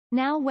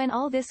Now when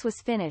all this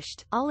was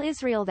finished, all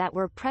Israel that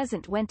were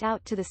present went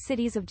out to the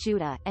cities of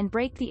Judah, and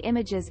brake the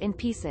images in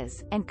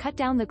pieces, and cut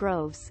down the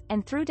groves,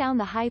 and threw down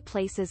the high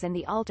places and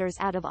the altars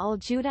out of all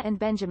Judah and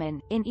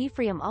Benjamin, in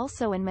Ephraim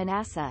also and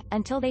Manasseh,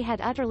 until they had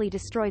utterly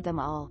destroyed them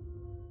all.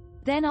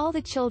 Then all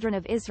the children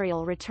of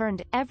Israel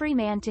returned, every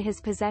man to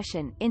his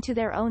possession, into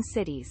their own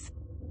cities.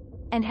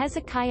 And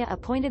Hezekiah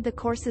appointed the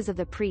courses of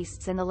the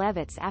priests and the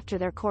Levites after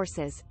their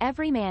courses,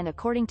 every man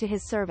according to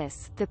his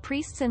service, the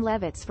priests and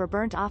Levites for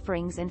burnt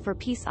offerings and for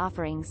peace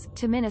offerings,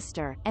 to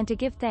minister, and to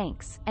give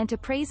thanks, and to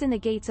praise in the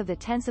gates of the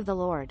tents of the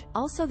Lord,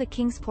 also the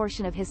king's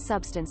portion of his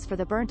substance for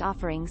the burnt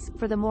offerings,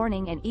 for the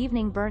morning and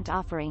evening burnt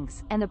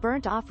offerings, and the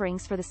burnt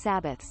offerings for the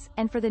sabbaths,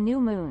 and for the new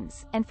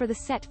moons, and for the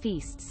set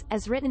feasts,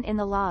 as written in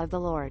the law of the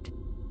Lord.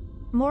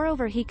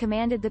 Moreover he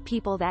commanded the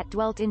people that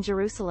dwelt in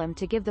Jerusalem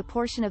to give the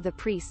portion of the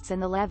priests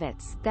and the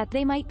Levites, that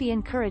they might be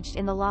encouraged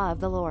in the law of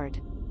the Lord.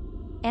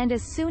 And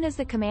as soon as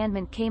the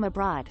commandment came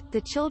abroad,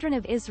 the children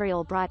of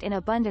Israel brought in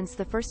abundance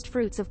the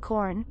firstfruits of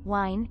corn,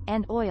 wine,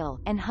 and oil,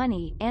 and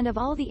honey, and of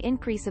all the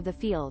increase of the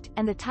field,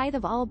 and the tithe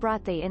of all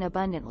brought they in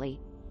abundantly.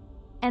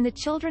 And the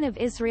children of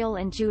Israel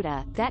and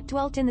Judah, that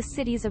dwelt in the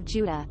cities of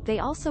Judah, they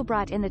also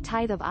brought in the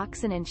tithe of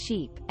oxen and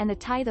sheep, and the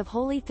tithe of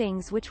holy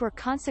things which were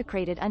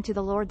consecrated unto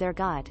the Lord their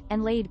God,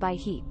 and laid by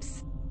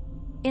heaps.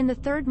 In the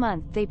 3rd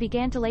month they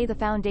began to lay the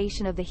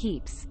foundation of the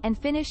heaps, and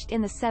finished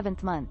in the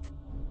 7th month.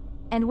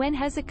 And when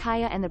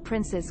Hezekiah and the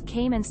princes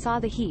came and saw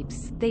the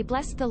heaps, they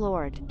blessed the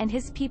Lord, and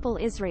his people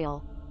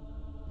Israel.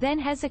 Then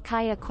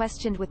Hezekiah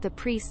questioned with the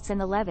priests and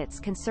the Levites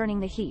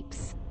concerning the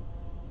heaps.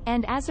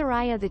 And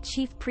Azariah the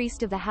chief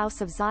priest of the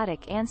house of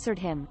Zadok answered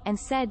him, and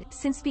said,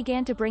 Since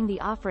began to bring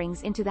the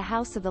offerings into the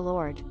house of the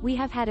Lord, we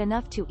have had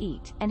enough to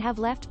eat, and have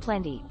left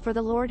plenty, for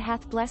the Lord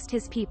hath blessed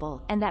his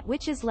people, and that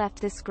which is left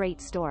this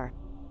great store.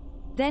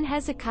 Then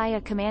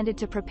Hezekiah commanded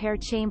to prepare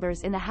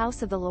chambers in the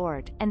house of the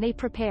Lord, and they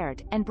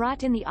prepared, and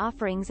brought in the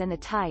offerings and the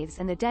tithes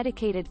and the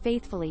dedicated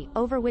faithfully,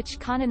 over which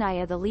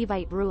Cononiah the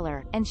Levite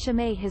ruler, and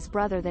Shimei his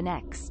brother the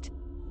next.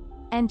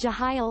 And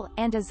Jehiel,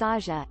 and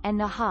Azaziah, and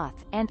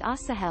Nahath, and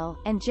Asahel,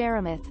 and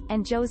Jerimoth,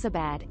 and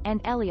Jozabad,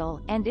 and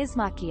Eliel, and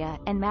Ismachiah,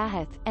 and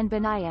Mahath, and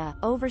Benaiah,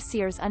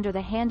 overseers under the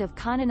hand of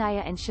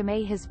Cononiah and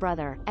Shimei his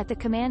brother, at the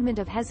commandment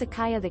of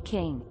Hezekiah the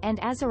king,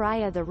 and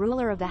Azariah the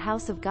ruler of the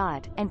house of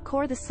God, and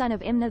Kor the son of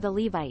Imnah the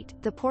Levite,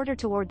 the porter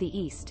toward the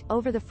east,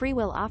 over the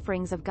freewill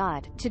offerings of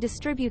God, to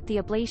distribute the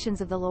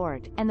oblations of the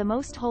Lord, and the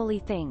most holy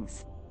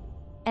things.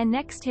 And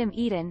next him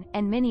Eden,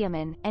 and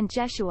Miniamin, and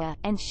Jeshua,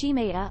 and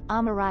Shimei,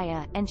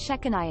 Amariah, and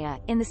Shechaniah,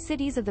 in the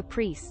cities of the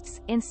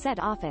priests, in set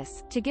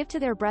office, to give to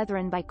their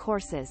brethren by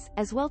courses,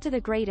 as well to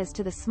the great as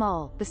to the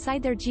small,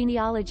 beside their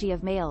genealogy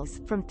of males,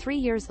 from 3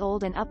 years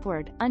old and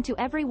upward, unto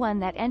every one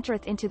that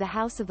entereth into the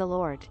house of the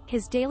Lord,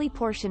 his daily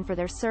portion for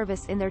their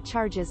service in their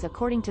charges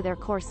according to their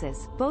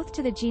courses, both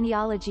to the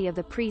genealogy of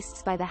the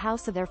priests by the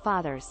house of their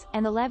fathers,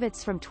 and the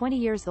Levites from 20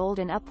 years old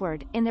and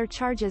upward, in their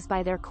charges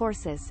by their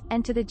courses,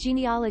 and to the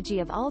genealogy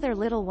of all their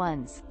little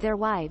ones, their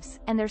wives,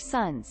 and their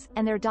sons,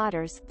 and their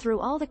daughters, through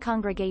all the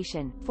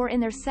congregation, for in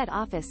their set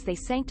office they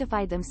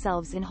sanctified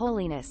themselves in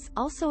holiness,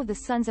 also of the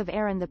sons of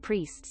Aaron the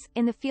priests,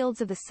 in the fields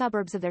of the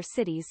suburbs of their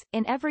cities,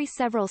 in every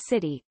several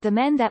city, the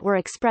men that were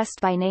expressed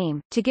by name,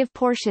 to give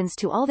portions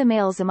to all the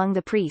males among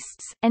the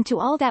priests, and to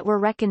all that were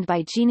reckoned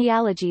by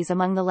genealogies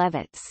among the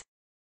Levites.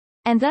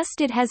 And thus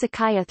did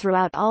Hezekiah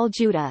throughout all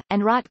Judah,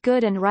 and wrought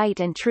good and right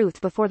and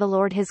truth before the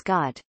Lord his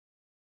God.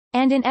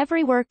 And in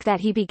every work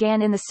that he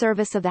began in the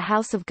service of the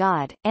house of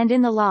God, and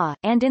in the law,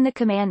 and in the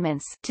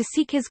commandments, to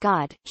seek his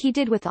God, he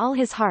did with all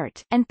his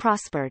heart, and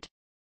prospered.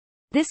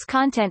 This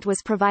content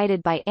was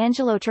provided by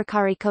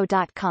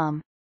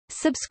angelotricarico.com.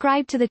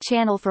 Subscribe to the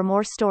channel for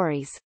more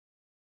stories.